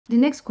The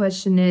next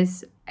question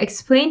is,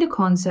 explain the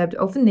concept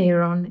of a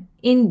neuron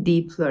in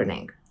deep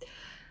learning.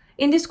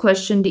 In this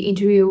question, the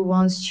interviewer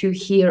wants to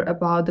hear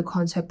about the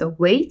concept of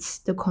weights,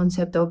 the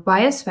concept of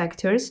bias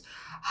factors,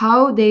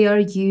 how they are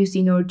used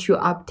in order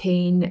to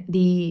obtain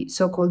the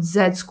so-called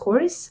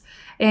z-scores,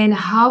 and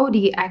how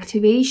the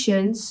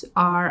activation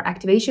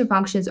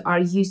functions are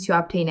used to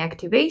obtain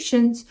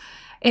activations,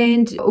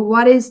 and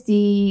what is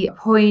the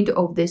point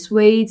of these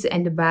weights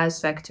and the bias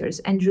factors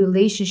and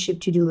relationship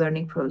to the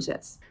learning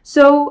process.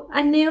 So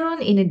a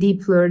neuron in a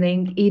deep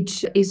learning,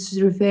 it is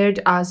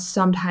referred as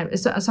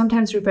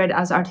sometimes referred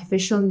as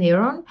artificial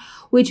neuron,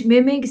 which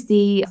mimics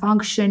the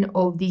function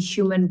of the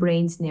human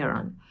brain's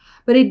neuron.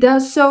 But it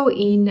does so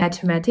in a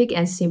mathematic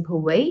and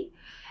simple way.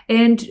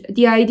 And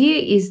the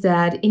idea is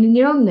that in a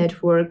neural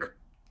network,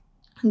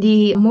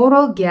 the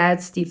model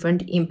gets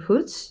different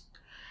inputs.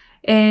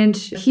 And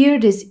here,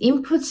 these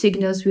input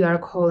signals we are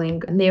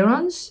calling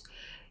neurons.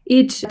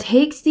 It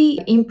takes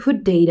the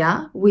input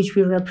data, which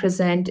we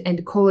represent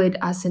and call it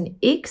as an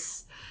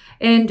X,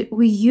 and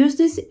we use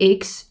this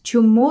X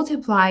to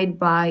multiply it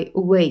by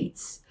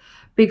weights,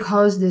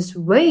 because these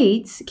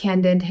weights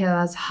can then tell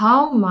us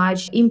how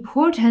much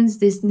importance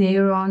this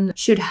neuron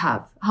should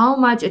have, how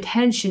much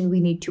attention we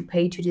need to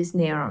pay to this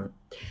neuron.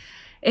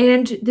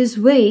 And these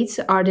weights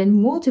are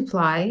then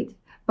multiplied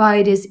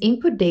by this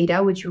input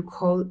data, which we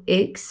call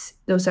X,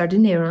 those are the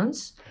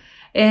neurons,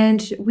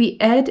 and we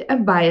add a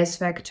bias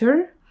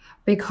factor,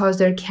 because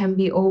there can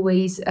be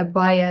always a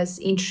bias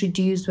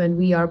introduced when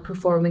we are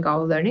performing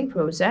our learning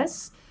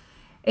process.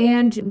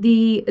 And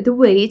the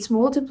weights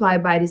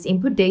multiplied by this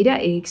input data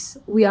X,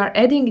 we are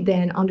adding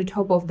then on the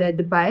top of that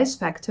the bias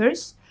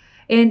factors,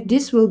 and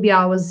this will be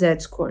our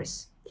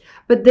z-scores.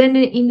 But then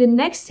in the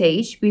next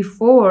stage,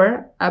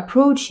 before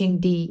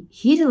approaching the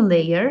hidden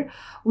layer,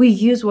 we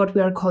use what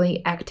we are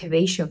calling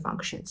activation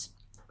functions.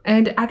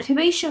 And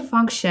activation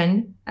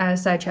function,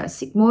 such as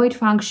sigmoid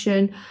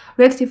function,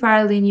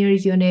 rectifier linear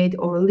unit,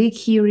 or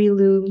leaky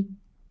ReLU,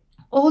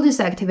 all these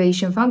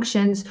activation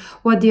functions,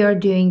 what they are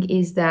doing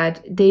is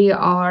that they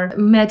are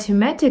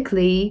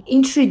mathematically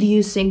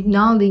introducing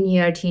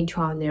nonlinearity into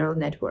our neural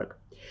network.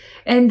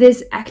 And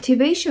these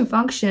activation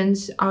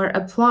functions are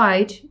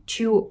applied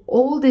to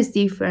all these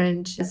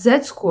different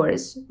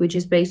z-scores, which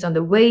is based on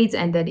the weights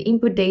and then the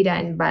input data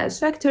and bias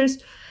factors,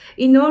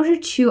 in order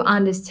to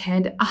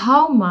understand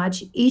how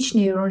much each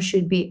neuron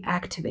should be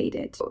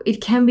activated.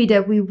 It can be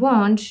that we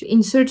want,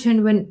 in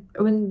certain,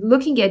 when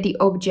looking at the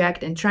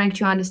object and trying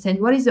to understand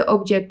what is the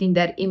object in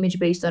that image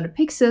based on the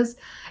pixels,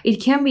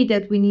 it can be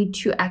that we need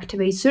to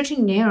activate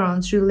certain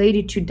neurons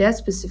related to that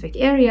specific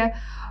area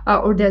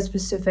or that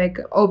specific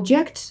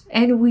object,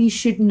 and we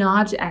should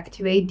not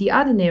activate the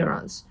other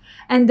neurons.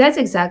 And that's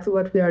exactly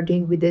what we are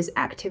doing with these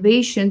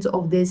activations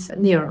of these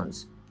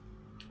neurons.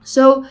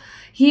 So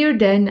here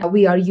then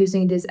we are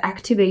using these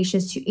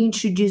activations to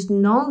introduce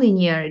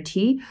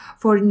nonlinearity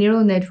for the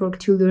neural network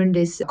to learn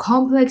these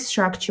complex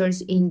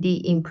structures in the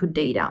input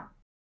data.